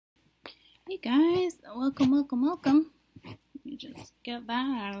Hey guys, welcome, welcome, welcome. Let me just get that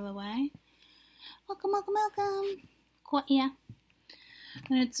out of the way. Welcome, welcome, welcome. Caught ya. I'm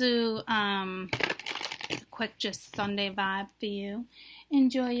gonna do a quick just Sunday vibe for you.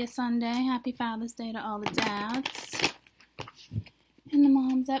 Enjoy your Sunday. Happy Father's Day to all the dads and the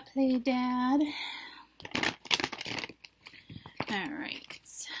moms that play dad. All right.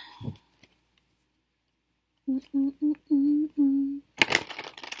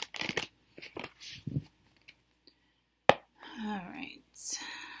 All right.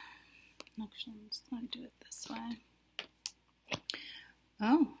 Actually, I'm just going to do it this way.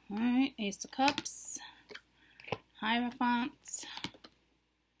 Oh, all right. Ace of Cups, Hierophant,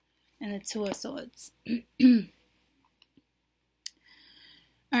 and the Two of Swords. All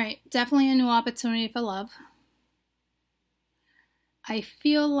right. Definitely a new opportunity for love. I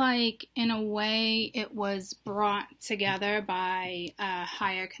feel like, in a way, it was brought together by a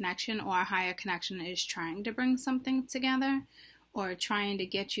higher connection, or a higher connection is trying to bring something together, or trying to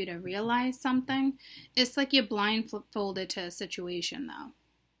get you to realize something. It's like you're blindfolded to a situation, though.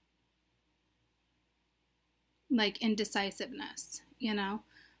 Like indecisiveness, you know?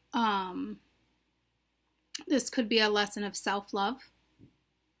 This could be a lesson of self-love.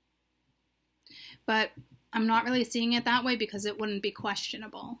 But I'm not really seeing it that way because it wouldn't be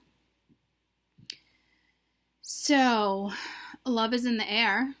questionable. So, love is in the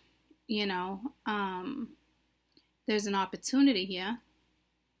air, you know. There's an opportunity here.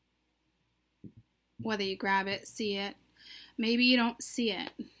 Whether you grab it, see it. Maybe you don't see it.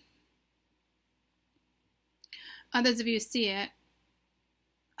 Others of you see it.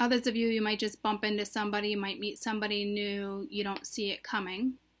 Others of you, you might just bump into somebody. You might meet somebody new. You don't see it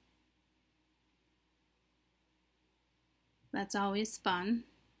coming. That's always fun.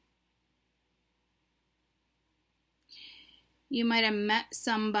 You might have met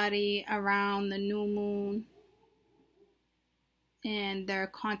somebody around the new moon and they're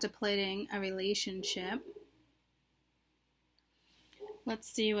contemplating a relationship. Let's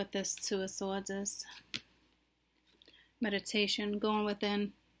see what this Two of Swords is. Meditation, going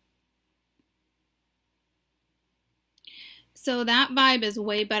within. So that vibe is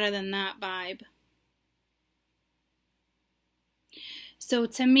way better than that vibe. So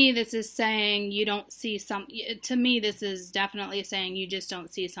to me, this is saying you don't see to me, this is definitely saying you just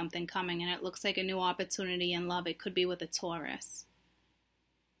don't see something coming, and it looks like a new opportunity in love. It could be with a Taurus.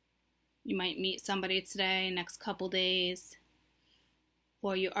 You might meet somebody today, next couple days,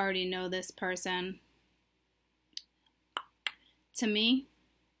 or you already know this person. To me,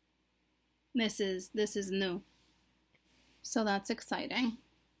 this is new. So that's exciting.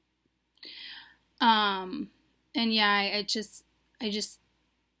 And yeah,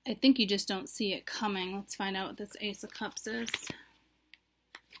 I think you just don't see it coming. Let's find out what this Ace of Cups is.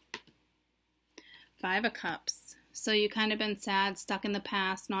 Five of Cups. So you kind of been sad, stuck in the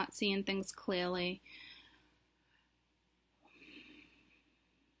past, not seeing things clearly.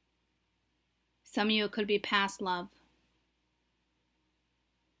 Some of you, it could be past love.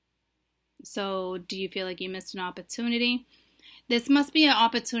 So do you feel like you missed an opportunity? This must be an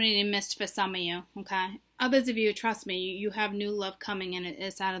opportunity missed for some of you, okay? Others of you, trust me, you have new love coming and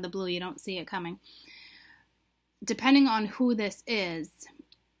it's out of the blue. You don't see it coming. Depending on who this is,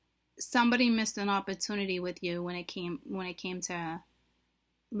 somebody missed an opportunity with you when it came to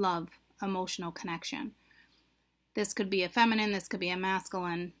love, emotional connection. This could be a feminine, this could be a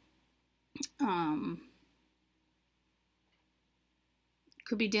masculine.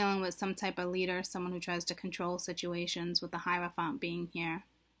 Could be dealing with some type of leader, someone who tries to control situations, with the Hierophant being here.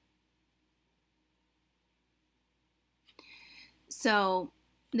 So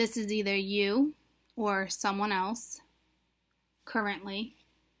this is either you or someone else currently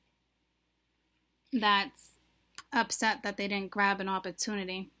that's upset that they didn't grab an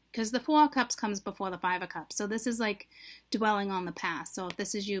opportunity, because the Four of Cups comes before the Five of Cups. So this is like dwelling on the past. So if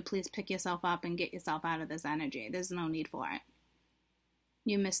this is you, please pick yourself up and get yourself out of this energy. There's no need for it.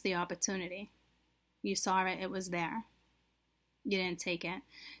 You missed the opportunity. You saw it. It was there. You didn't take it.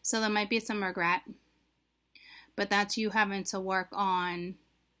 So there might be some regret. But that's you having to work on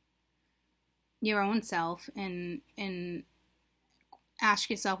your own self and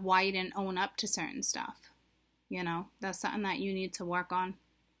ask yourself why you didn't own up to certain stuff. You know, that's something that you need to work on.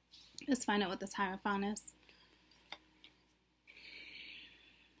 Let's find out what this Hierophant is.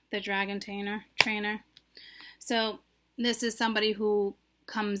 The Dragon Trainer. So this is somebody who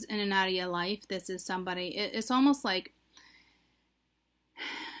comes in and out of your life. This is somebody, it's almost like,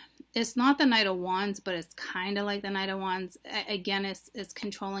 it's not the Knight of Wands, but it's kind of like the Knight of Wands. Again, it's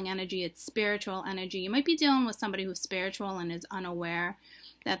controlling energy. It's spiritual energy. You might be dealing with somebody who's spiritual and is unaware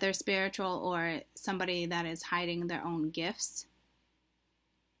that they're spiritual, or somebody that is hiding their own gifts.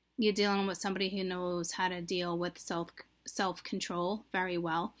 You're dealing with somebody who knows how to deal with self-control very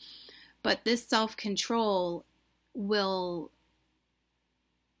well. But this self-control will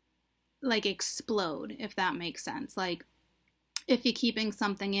like explode, if that makes sense. Like, if you're keeping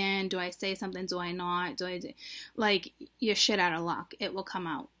something in, do I say something, do I not, like, you're shit out of luck. It will come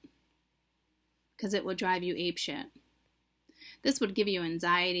out. Because it will drive you apeshit. This would give you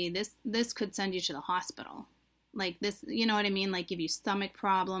anxiety. This could send you to the hospital. Like this, you know what I mean? Like give you stomach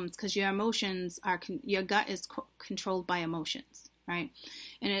problems, because your emotions are, your gut is controlled by emotions, right?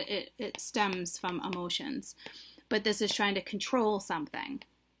 And it stems from emotions. But this is trying to control something.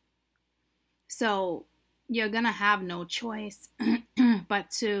 So you're going to have no choice but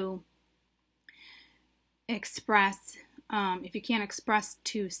to express. If you can't express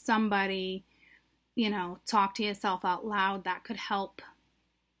to somebody, you know, talk to yourself out loud. That could help.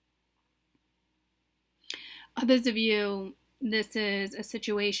 Others of you, this is a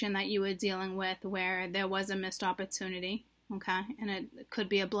situation that you were dealing with where there was a missed opportunity, okay? And it could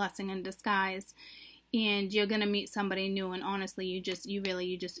be a blessing in disguise. And you're going to meet somebody new, and honestly, you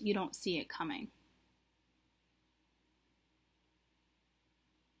don't see it coming.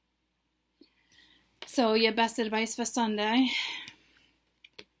 So your best advice for Sunday.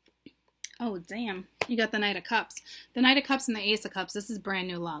 Oh, damn. You got the Knight of Cups. The Knight of Cups and the Ace of Cups. This is brand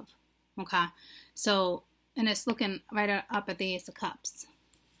new love. Okay? So, and it's looking right up at the Ace of Cups.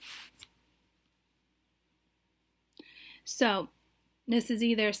 So, this is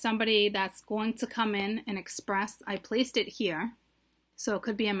either somebody that's going to come in and express, I placed it here. So, it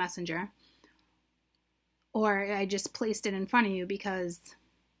could be a messenger. Or I just placed it in front of you because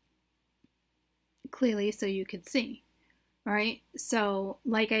clearly so you could see. Right? So,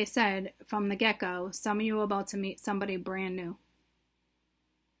 like I said, from the get-go, some of you are about to meet somebody brand new.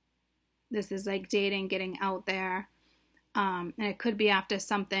 This is like dating, getting out there. And it could be after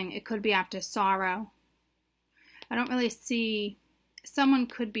something. It could be after sorrow. I don't really see, someone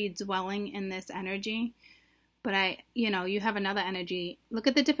could be dwelling in this energy. But you have another energy. Look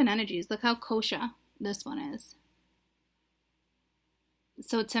at the different energies. Look how kosher this one is.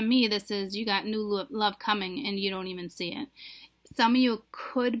 So to me, this is, you got new love coming and you don't even see it. Some of you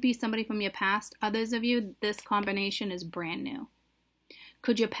could be somebody from your past. Others of you, this combination is brand new.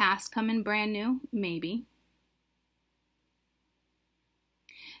 Could your past come in brand new? Maybe.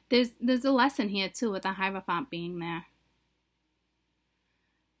 There's a lesson here too with the Hierophant being there.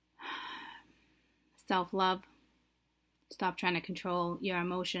 Self-love. Stop trying to control your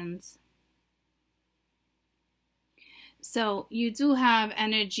emotions. So you do have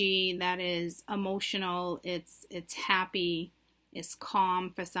energy that is emotional, it's happy, it's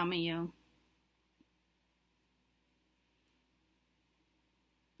calm for some of you.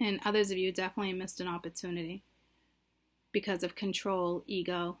 And others of you definitely missed an opportunity because of control,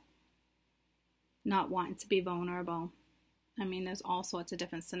 ego, not wanting to be vulnerable. I mean, there's all sorts of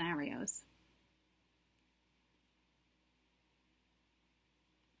different scenarios.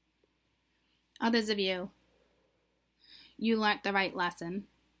 Others of you, you learnt the right lesson.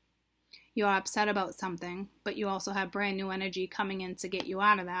 You're upset about something, but you also have brand new energy coming in to get you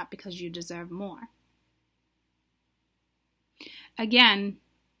out of that because you deserve more. Again,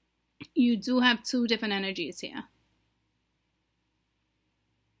 you do have two different energies here.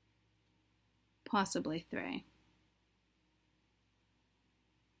 Possibly three.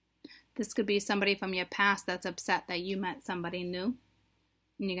 This could be somebody from your past that's upset that you met somebody new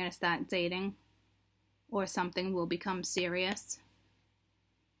and you're going to start dating. Or something will become serious.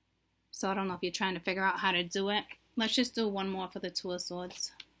 So I don't know if you're trying to figure out how to do it. Let's just do one more for the Two of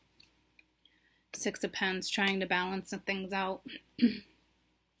Swords. Six of Pens, trying to balance things out.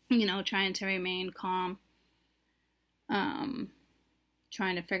 Trying to remain calm.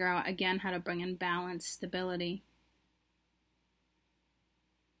 Trying to figure out, again, how to bring in balance, stability.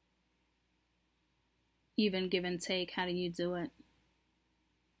 Even give and take, how do you do it?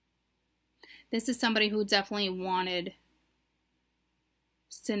 This is somebody who definitely wanted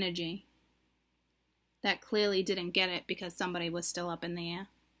synergy. That clearly didn't get it because somebody was still up in the air.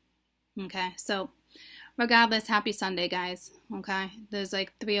 Okay, so regardless, happy Sunday, guys. Okay, there's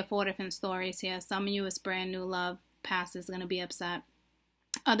like 3 or 4 different stories here. Some of you is brand new love. Past is going to be upset.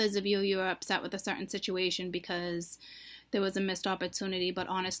 Others of you are upset with a certain situation because there was a missed opportunity. But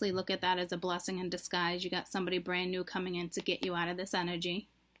honestly, look at that as a blessing in disguise. You got somebody brand new coming in to get you out of this energy.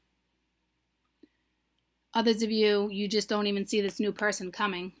 Others of you, you just don't even see this new person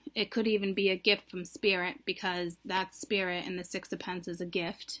coming. It could even be a gift from Spirit because that Spirit in the Six of Pens is a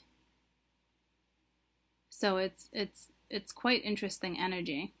gift. So it's it's quite interesting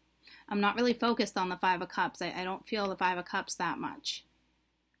energy. I'm not really focused on the Five of Cups. I don't feel the Five of Cups that much.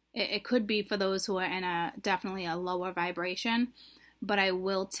 It could be for those who are in definitely a lower vibration, but I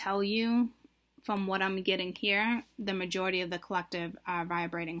will tell you from what I'm getting here, the majority of the collective are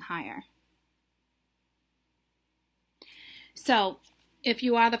vibrating higher. So, if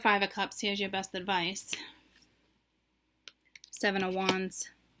you are the Five of Cups, here's your best advice. Seven of Wands,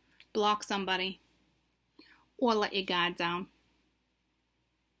 block somebody or let your guard down.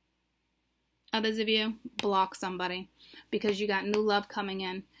 Others of you, block somebody because you got new love coming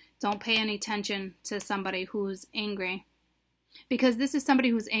in. Don't pay any attention to somebody who's angry, because this is somebody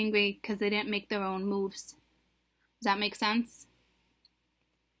who's angry because they didn't make their own moves. Does that make sense?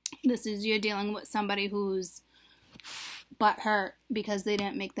 You're dealing with somebody who's butthurt because they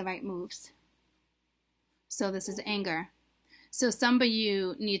didn't make the right moves. So this is anger. So some of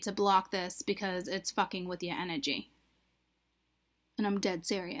you need to block this because it's fucking with your energy. And I'm dead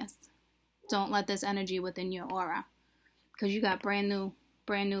serious. Don't let this energy within your aura, because you got brand new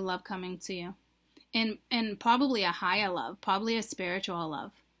love coming to you. And probably a higher love, probably a spiritual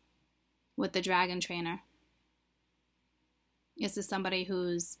love with the dragon trainer. This is somebody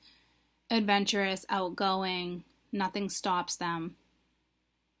who's adventurous, outgoing, nothing stops them.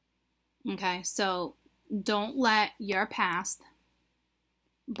 Okay, so don't let your past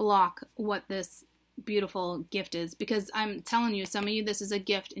block what this beautiful gift is, because I'm telling you, some of you, this is a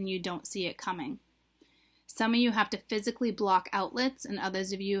gift and you don't see it coming. Some of you have to physically block outlets, and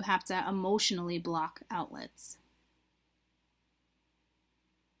others of you have to emotionally block outlets.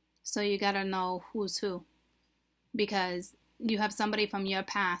 So you gotta know who's who, because you have somebody from your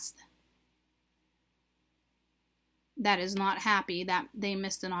past that is not happy that they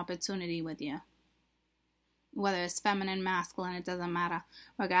missed an opportunity with you. Whether it's feminine, masculine, it doesn't matter.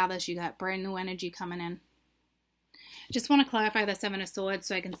 Regardless, you got brand new energy coming in. Just want to clarify the Seven of Swords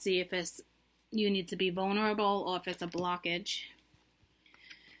so I can see if it's you need to be vulnerable or if it's a blockage.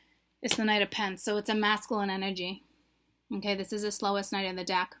 It's the Knight of Pentacles, so it's a masculine energy. Okay, this is the slowest knight in the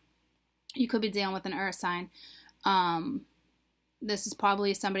deck. You could be dealing with an earth sign. This is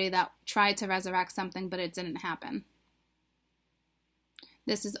probably somebody that tried to resurrect something, but it didn't happen.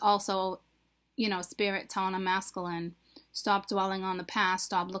 This is also, spirit telling a masculine, stop dwelling on the past,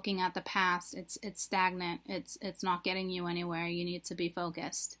 stop looking at the past. It's stagnant. It's not getting you anywhere. You need to be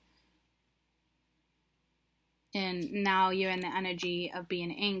focused. And now you're in the energy of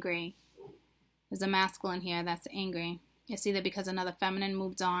being angry. There's a masculine here that's angry. It's either because another feminine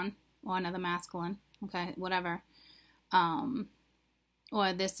moved on or another masculine. Okay, whatever.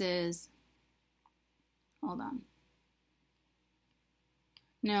 Or this is, hold on.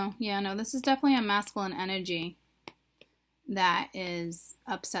 No, this is definitely a masculine energy that is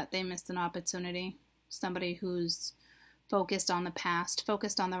upset they missed an opportunity. Somebody who's focused on the past,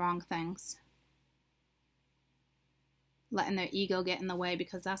 focused on the wrong things. Letting their ego get in the way,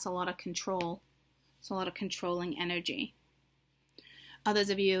 because that's a lot of control. It's a lot of controlling energy. Others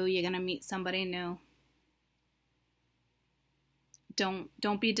of you, you're going to meet somebody new.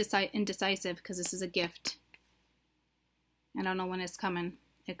 Don't be indecisive, because this is a gift. I don't know when it's coming.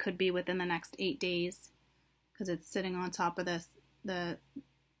 It could be within the next 8 days, because it's sitting on top of this, the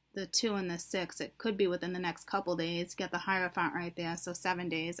 2 and the 6. It could be within the next couple days. Get the Hierophant right there, so 7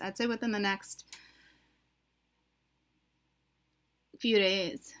 days. I'd say within the next few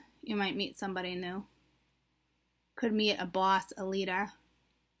days, you might meet somebody new. Could meet a boss, a leader.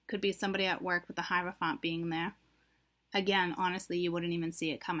 Could be somebody at work with the Hierophant being there. Again, honestly, you wouldn't even see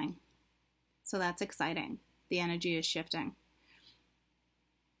it coming. So that's exciting. The energy is shifting.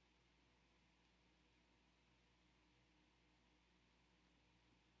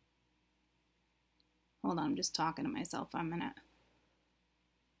 Hold on, I'm just talking to myself for a minute.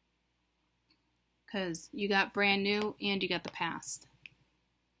 Because you got brand new and you got the past.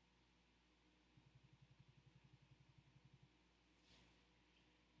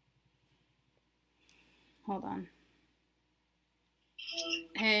 Hold on.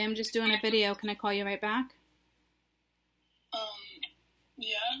 Hey, I'm just doing a video. Can I call you right back?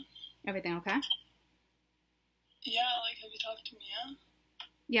 Yeah. Everything okay? Yeah, have you talked to Mia?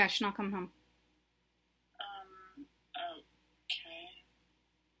 Yeah, she's not coming home. Okay.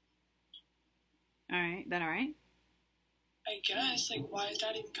 Alright, that alright? I guess, why is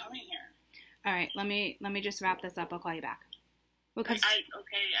Dad even coming here? Alright, let me just wrap this up. I'll call you back. Because I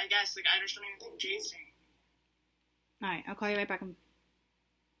guess, I just don't even think Jay's saying. Alright, I'll call you right back.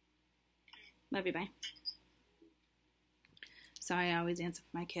 Love you, bye. Sorry, I always answer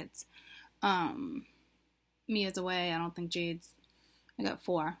for my kids. Mia's away. I don't think Jade's... I got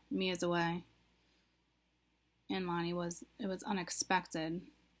 4. Mia's away. And Lonnie it was unexpected.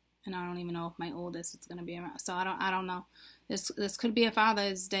 And I don't even know if my oldest is going to be around. So I don't know. This could be a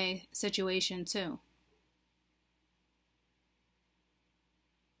Father's Day situation too.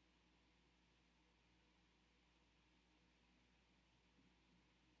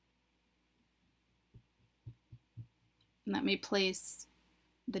 Let me place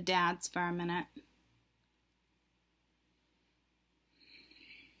the dads for a minute.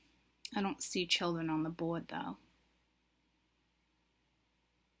 I don't see children on the board though.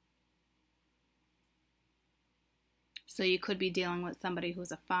 So you could be dealing with somebody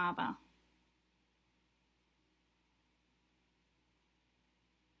who's a father.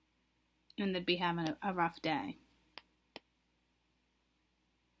 And they'd be having a rough day.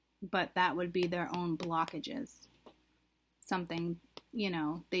 But that would be their own blockages. Something, you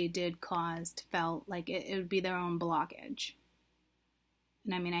know, they did caused, felt like it would be their own blockage.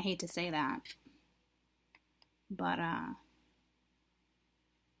 And I mean, I hate to say that. But,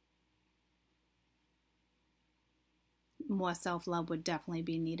 more self-love would definitely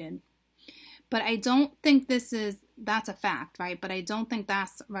be needed. But I don't think that's a fact, right? But I don't think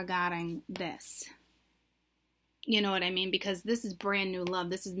that's regarding this. You know what I mean? Because this is brand new love.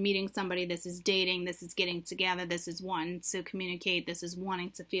 This is meeting somebody. This is dating. This is getting together. This is wanting to communicate. This is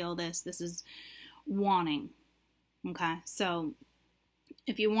wanting to feel this. This is wanting. Okay? So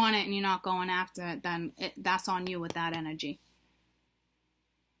if you want it and you're not going after it, then that's on you with that energy.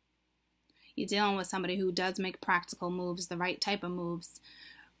 You're dealing with somebody who does make practical moves, the right type of moves,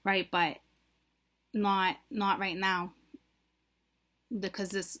 right? But not right now,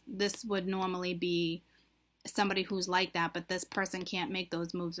 because this would normally be somebody who's like that, but this person can't make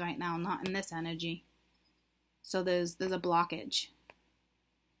those moves right now, not in this energy. So there's a blockage,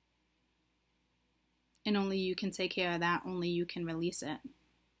 and only you can take care of that. Only you can release it.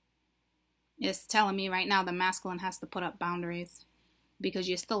 It's telling me right now the masculine has to put up boundaries because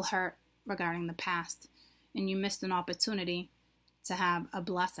you're still hurt regarding the past, and you missed an opportunity to have a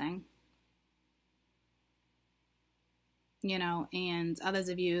blessing, you know. And others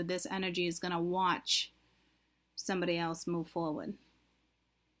of you, this energy is going to watch somebody else move forward.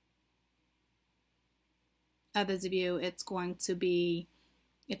 Others of you, it's going to be,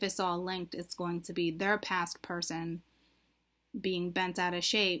 if it's all linked, it's going to be their past person being bent out of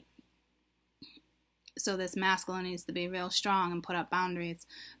shape. So this masculine needs to be real strong and put up boundaries.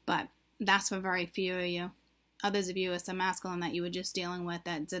 But that's for very few of you. Others of you, it's a masculine that you were just dealing with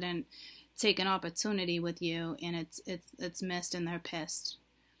that didn't take an opportunity with you, and it's missed, and they're pissed.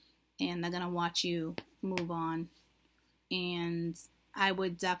 And they're going to watch you move on. And I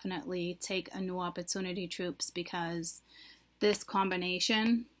would definitely take a new opportunity, troops, because this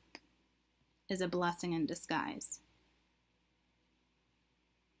combination is a blessing in disguise.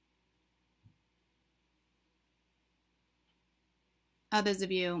 Others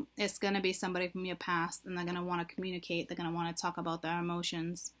of you, it's going to be somebody from your past, and they're going to want to communicate. They're going to want to talk about their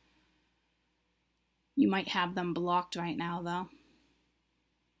emotions. You might have them blocked right now, though.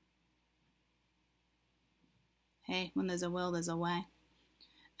 Hey, when there's a will, there's a way.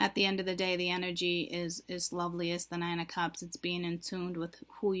 At the end of the day, the energy is lovely. It's the Nine of Cups. It's being in tune with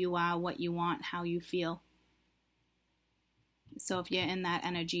who you are, what you want, how you feel. So if you're in that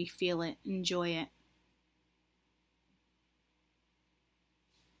energy, feel it, enjoy it.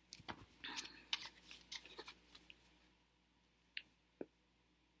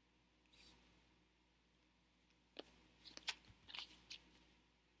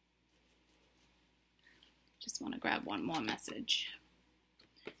 Just want to grab one more message.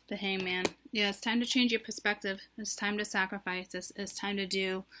 The Hangman. Yeah, it's time to change your perspective. It's time to sacrifice. It's time to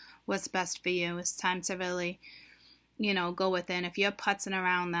do what's best for you. It's time to really, you know, go within. If you're putzing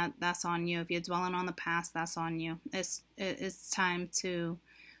around, that's on you. If you're dwelling on the past, that's on you. It's time to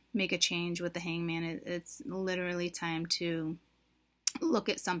make a change with the Hangman. It's literally time to look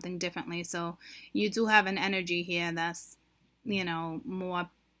at something differently. So you do have an energy here that's, you know, more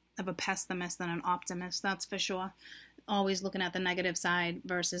of a pessimist than an optimist, that's for sure. Always looking at the negative side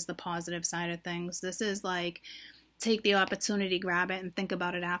versus the positive side of things. This is like, take the opportunity, grab it, and think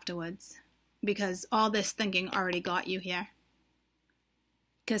about it afterwards. Because all this thinking already got you here.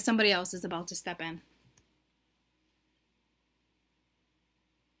 Because somebody else is about to step in.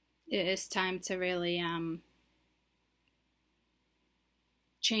 It is time to really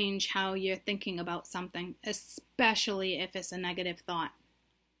change how you're thinking about something, especially if it's a negative thought.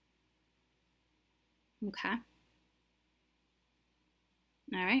 Okay.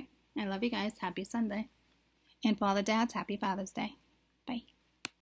 All right. I love you guys. Happy Sunday. And for all the dads, happy Father's Day. Bye.